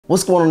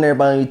What's going on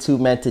everybody on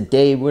YouTube, man?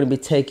 Today we're gonna be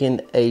taking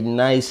a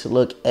nice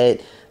look at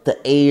the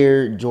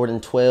Air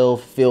Jordan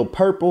 12 Field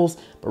Purples.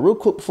 But real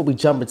quick before we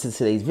jump into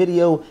today's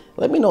video,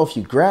 let me know if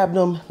you grabbed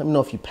them, let me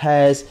know if you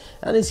passed.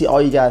 I need to see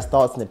all you guys'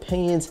 thoughts and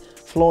opinions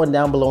flowing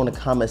down below in the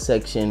comment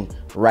section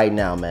right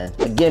now, man.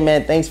 Again,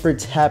 man, thanks for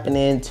tapping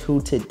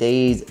into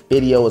today's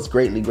video. It's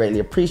greatly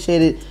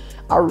appreciated.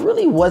 I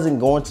really wasn't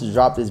going to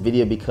drop this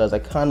video because I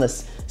kind of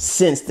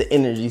sensed the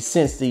energy,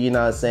 sensed the, you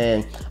know what I'm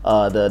saying,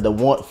 the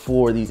want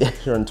for these Air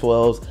Jordan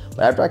 12s.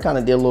 But after I kind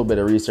of did a little bit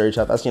of research,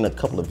 I've seen a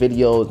couple of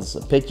videos and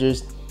some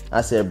pictures,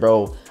 I said,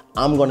 bro,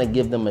 I'm gonna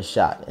give them a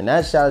shot. And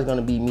that shot is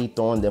gonna be me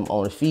throwing them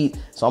on the feet.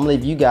 So I'm gonna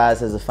leave you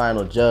guys as a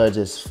final judge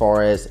as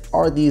far as,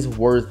 are these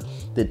worth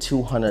the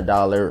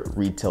 $200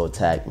 retail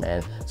tag,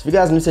 man? So if you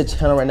guys are new to the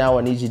channel right now,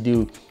 what I need you to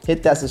do,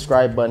 hit that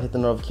subscribe button, hit the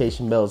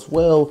notification bell as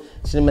well.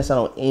 So you don't miss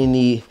out on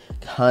any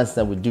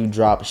content we do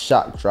drop,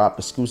 shock drop,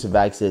 exclusive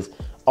access,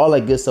 all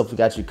that good stuff we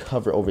got you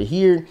covered over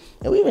here.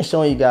 And we even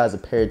showing you guys a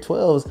pair of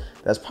 12s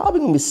that's probably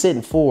gonna be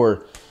sitting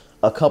for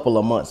a couple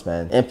of months,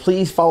 man. And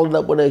please follow it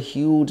up with a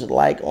huge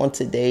like on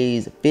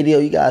today's video.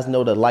 You guys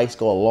know the likes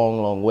go a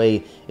long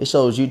way. It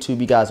shows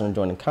YouTube you guys are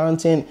enjoying the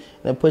content,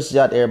 and it pushes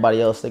out to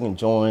everybody else so they can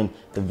join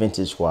the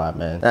vintage squad,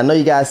 man. And I know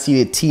you guys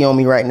see the tee on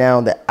me right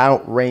now, the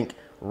OutRank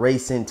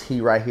racing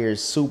tee right here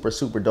is super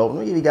dope.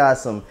 Let me give you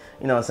guys some,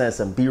 you know what I'm saying,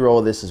 some B-roll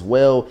of this as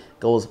well.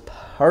 Goes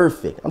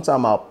perfect. I'm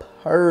talking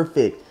about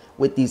perfect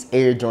with these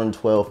Air Jordan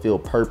 12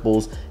 Field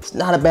Purples. It's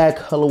not a bad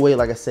colorway,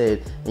 like I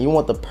said, and you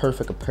want the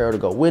perfect apparel to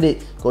go with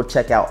it, go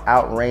check out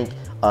OutRank.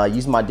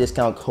 Use my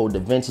discount code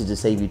DaVinci to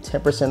save you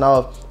 10%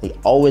 off. They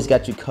always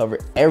got you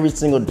covered every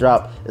single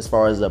drop as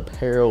far as the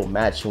apparel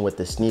matching with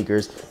the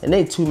sneakers. And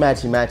they too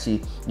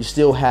matchy. You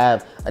still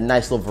have a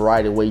nice little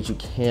variety of ways you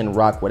can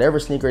rock whatever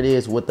sneaker it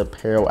is with the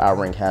apparel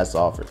OutRank has to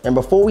offer. And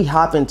before we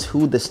hop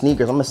into the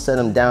sneakers, I'm gonna set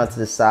them down to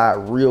the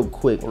side real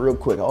quick.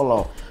 Hold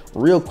on.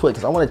 Real quick,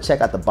 because I want to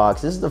check out the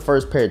box. This is the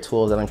first pair of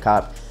 12s that I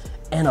copped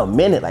in a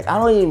minute. Like, I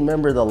don't even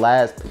remember the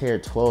last pair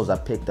of 12s I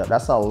picked up.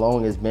 That's how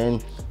long it's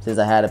been since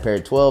I had a pair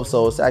of 12s.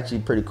 So it's actually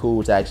pretty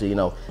cool to actually, you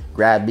know,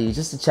 grab these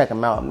just to check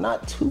them out. I'm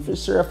not too for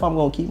sure if I'm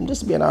gonna keep them,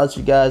 just to be honest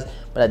with you guys,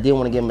 but I did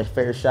want to give them a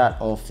fair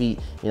shot on feet,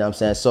 you know what I'm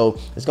saying? So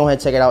let's go ahead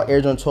and check it out.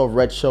 Air Jordan 12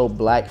 Retro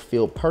Black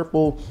Field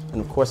Purple. And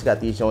of course I got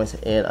these joints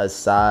in a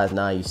size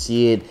 9. You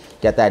see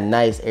it, got that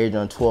nice Air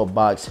Jordan 12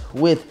 box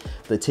with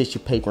the tissue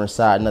paper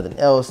inside, nothing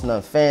else,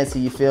 nothing fancy,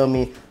 you feel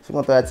me? So we're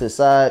gonna throw that to the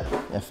side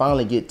and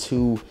finally get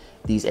to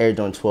these Air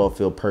Jordan 12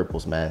 Field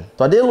Purples, man.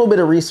 So I did a little bit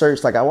of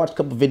research. Like, I watched a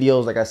couple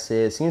videos, like I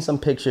said, seen some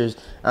pictures.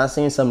 I've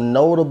seen some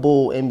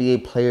notable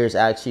NBA players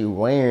actually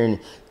wearing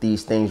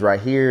these things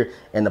right here.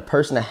 And the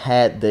person that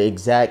had the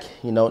exact,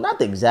 you know, not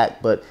the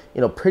exact, but,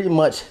 you know, pretty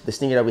much the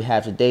sneaker that we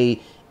have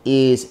today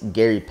is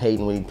Gary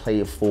Payton when he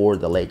played for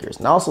the Lakers.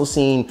 And I also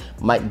seen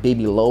Mike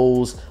Bibby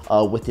Lowe's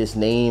with his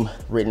name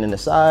written in the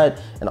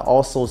side, and I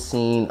also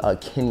seen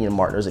Kenyon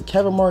Martin. Was it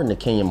Kevin Martin or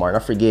Kenyon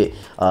Martin? I forget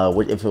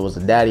if it was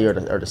the daddy or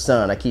the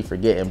son. I keep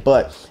forgetting.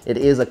 But it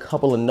is a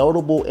couple of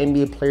notable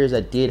NBA players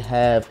that did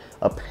have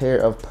a pair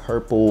of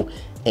purple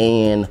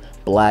and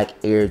black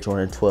Air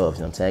Jordan 12s, you know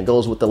what I'm saying? It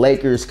goes with the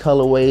Lakers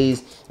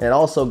colorways, and it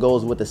also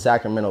goes with the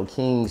Sacramento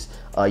Kings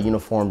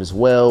uniform as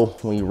well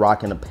when you're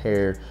rocking a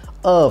pair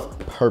of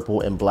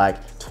purple and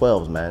black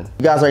 12s, man.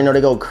 You guys already know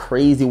they go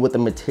crazy with the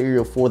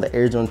material for the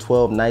Air Jordan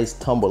 12. Nice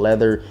tumble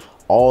leather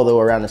all the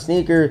way around the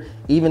sneaker,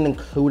 even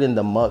including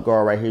the mud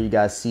guard right here you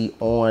guys see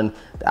on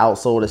the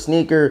outsole of the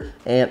sneaker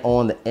and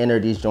on the inner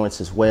of these joints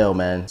as well,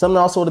 man. Something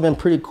also would have been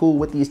pretty cool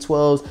with these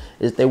 12s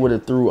is they would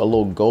have threw a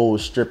little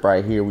gold strip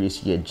right here where you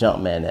see a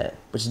Jumpman at.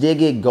 But you did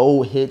get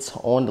gold hits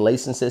on the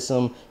lacing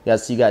system. You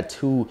guys see you got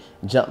two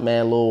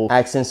Jumpman little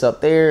accents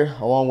up there,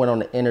 along with on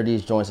the inner of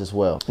these joints as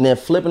well. And then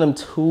flipping them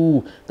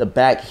to the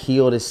back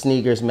heel of the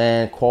sneakers,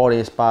 man, quality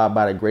inspired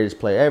by the greatest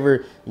player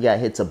ever. You got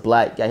hits of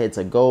black, you got hits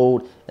of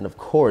gold, and of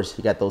course,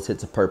 you got those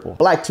hits of purple.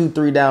 Black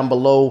 2-3 down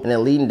below, and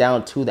then leading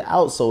down to the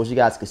outsoles, you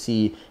guys can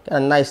see,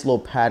 got a nice little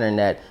pattern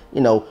that,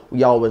 you know,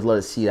 we always love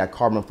to see, that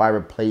carbon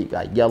fiber plate. You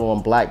got yellow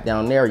and black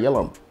down there,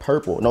 yellow and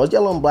purple. No, it's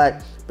yellow and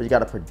black, but you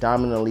got a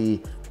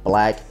predominantly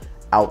black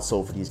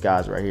outsole for these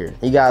guys right here.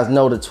 You guys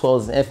know the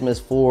 12 is infamous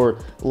for a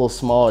little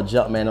small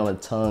Jumpman on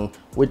the tongue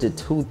with the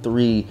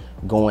 2-3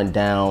 going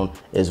down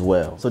as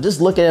well. So just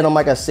looking at them,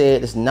 like I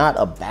said, it's not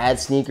a bad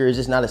sneaker. It's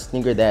just not a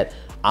sneaker that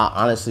I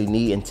honestly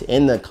need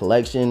in the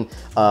collection.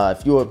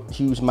 If you're a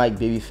huge Mike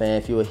Bibby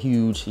fan, if you're a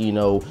huge, you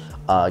know,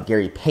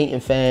 Gary Payton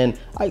fan,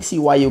 I can see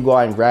why you go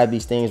out and grab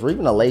these things, or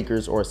even the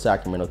Lakers or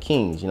Sacramento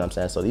Kings, you know what I'm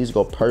saying? So these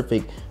go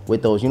perfect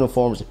with those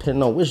uniforms,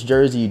 depending on which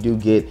jersey you do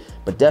get.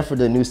 But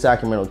definitely the new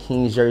Sacramento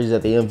Kings jerseys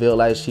that they unveiled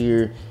last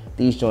year,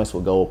 these joints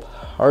will go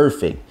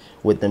perfect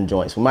with them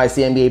joints. We might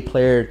see NBA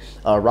player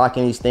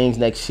rocking these things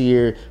next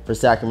year for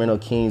Sacramento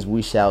Kings.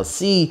 We shall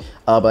see.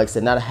 But like I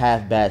said, not a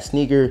half bad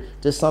sneaker,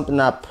 just something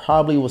I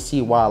probably will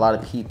see why a lot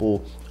of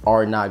people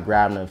are not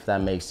grabbing them, if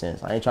that makes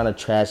sense. I ain't trying to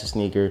trash a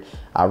sneaker.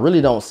 I really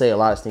don't say a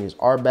lot of sneakers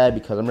are bad,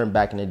 because I remember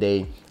back in the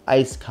day, I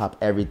used to cop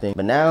everything.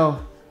 But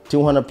now,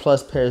 200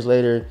 plus pairs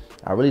later,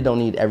 I really don't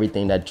need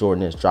everything that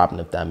Jordan is dropping,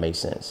 if that makes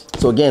sense.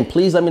 So again,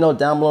 please let me know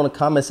down below in the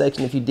comment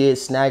section if you did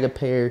snag a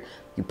pair,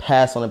 you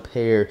pass on a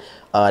pair.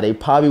 They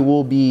probably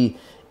will be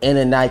in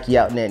a Nike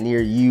outlet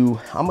near you.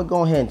 I'm gonna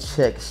go ahead and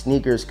check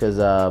sneakers because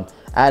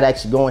I'd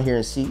actually go in here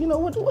and see, you know,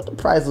 what the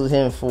price was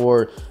in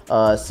for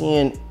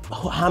seeing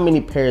how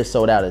many pairs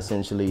sold out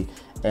essentially.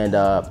 And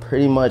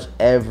pretty much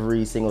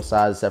every single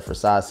size except for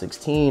size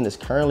 16 is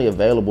currently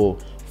available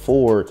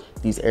for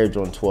these Air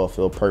Jordan 12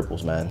 Field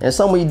Purples, man. And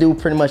something we do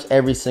pretty much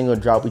every single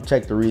drop, we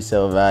check the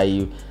resale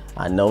value.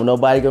 I know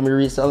nobody gonna be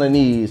reselling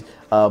these,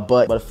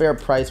 but a fair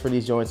price for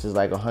these joints is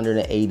like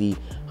 $180,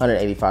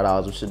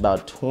 $185, which is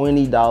about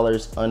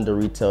 $20 under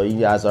retail.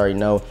 You guys already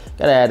know,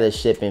 gotta add the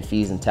shipping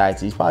fees and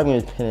taxes. He's probably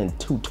gonna be paying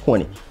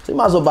 $220. So you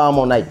might as well buy them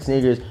on Nike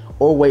sneakers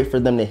or wait for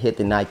them to hit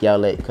the Nike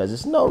outlet because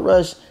there's no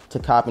rush to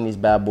copying these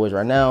bad boys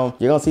right now.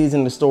 You're gonna see these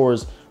in the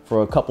stores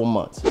for a couple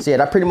months. So yeah,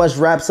 that pretty much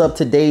wraps up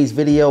today's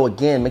video.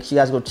 Again, make sure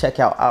you guys go check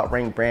out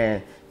OutRank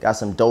brand. Got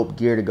some dope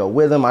gear to go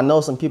with them. I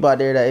know some people out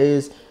there that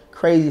is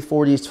crazy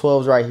for these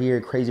 12s right here,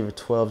 crazy for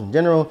 12s in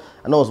general.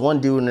 I know it's one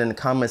dude in the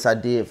comments I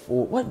did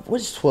for,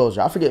 which 12s?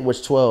 I forget which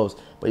 12s,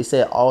 but he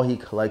said all he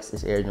collects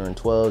is Air Jordan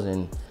 12s,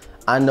 and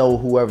I know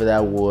whoever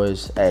that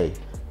was, hey,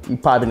 you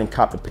probably didn't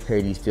cop a pair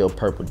of these Field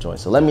Purple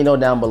joints. So let me know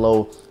down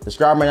below.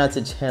 Subscribe right now to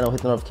the channel,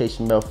 hit the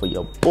notification bell for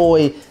your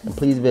boy, and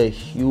please be a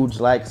huge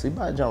like. So you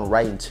about to jump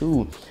right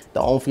into the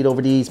on feed over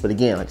these. But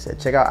again, like I said,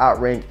 check out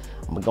OutRank.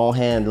 I'm gonna go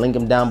ahead and link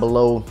them down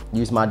below.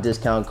 Use my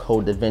discount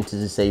code DaVinci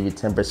to save you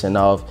 10%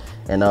 off.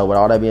 And with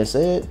all that being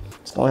said,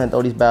 let's go ahead and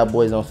throw these bad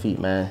boys on feet,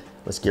 man.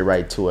 Let's get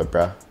right to it,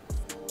 bro.